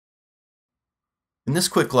In this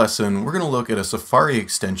quick lesson, we're going to look at a Safari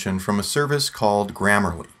extension from a service called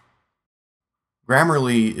Grammarly.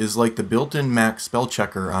 Grammarly is like the built-in Mac spell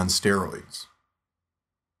checker on steroids.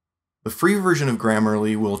 The free version of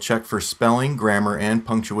Grammarly will check for spelling, grammar, and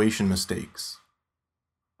punctuation mistakes.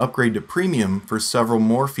 Upgrade to Premium for several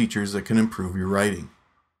more features that can improve your writing.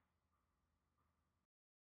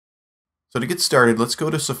 So to get started, let's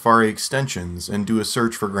go to Safari Extensions and do a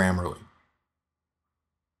search for Grammarly.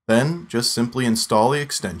 Then, just simply install the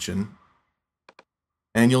extension,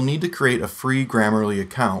 and you'll need to create a free Grammarly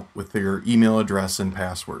account with your email address and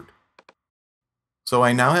password. So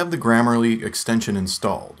I now have the Grammarly extension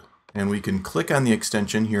installed, and we can click on the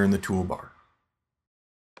extension here in the toolbar.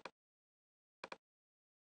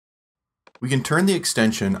 We can turn the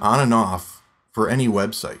extension on and off for any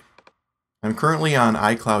website. I'm currently on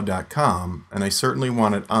iCloud.com, and I certainly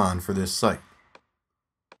want it on for this site.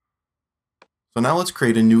 So now let's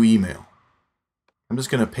create a new email. I'm just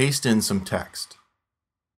going to paste in some text.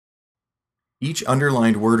 Each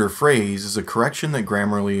underlined word or phrase is a correction that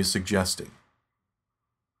Grammarly is suggesting.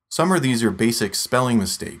 Some of these are basic spelling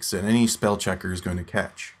mistakes that any spell checker is going to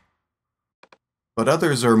catch. But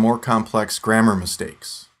others are more complex grammar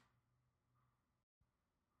mistakes.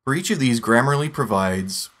 For each of these, Grammarly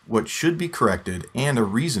provides what should be corrected and a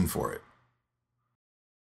reason for it.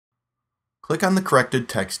 Click on the corrected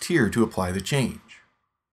text here to apply the change.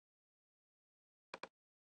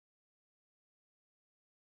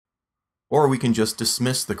 Or we can just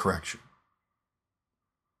dismiss the correction.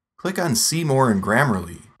 Click on See More in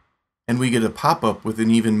Grammarly, and we get a pop-up with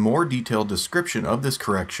an even more detailed description of this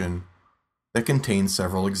correction that contains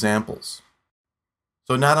several examples.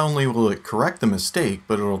 So not only will it correct the mistake,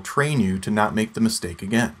 but it will train you to not make the mistake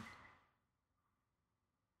again.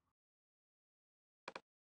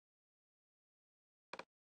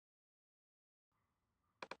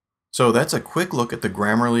 So that's a quick look at the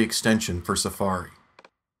Grammarly extension for Safari.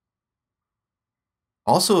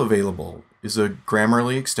 Also available is a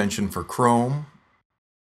Grammarly extension for Chrome,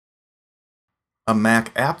 a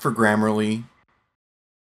Mac app for Grammarly,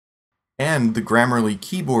 and the Grammarly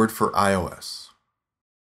keyboard for iOS.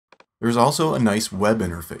 There's also a nice web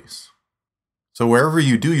interface. So wherever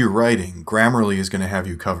you do your writing, Grammarly is going to have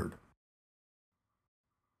you covered.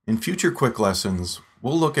 In future quick lessons,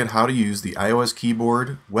 we'll look at how to use the iOS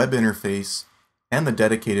keyboard, web interface, and the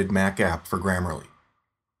dedicated Mac app for Grammarly.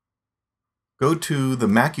 Go to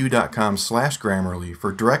themacu.com/Grammarly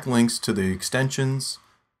for direct links to the extensions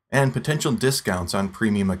and potential discounts on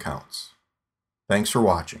premium accounts. Thanks for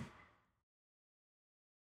watching.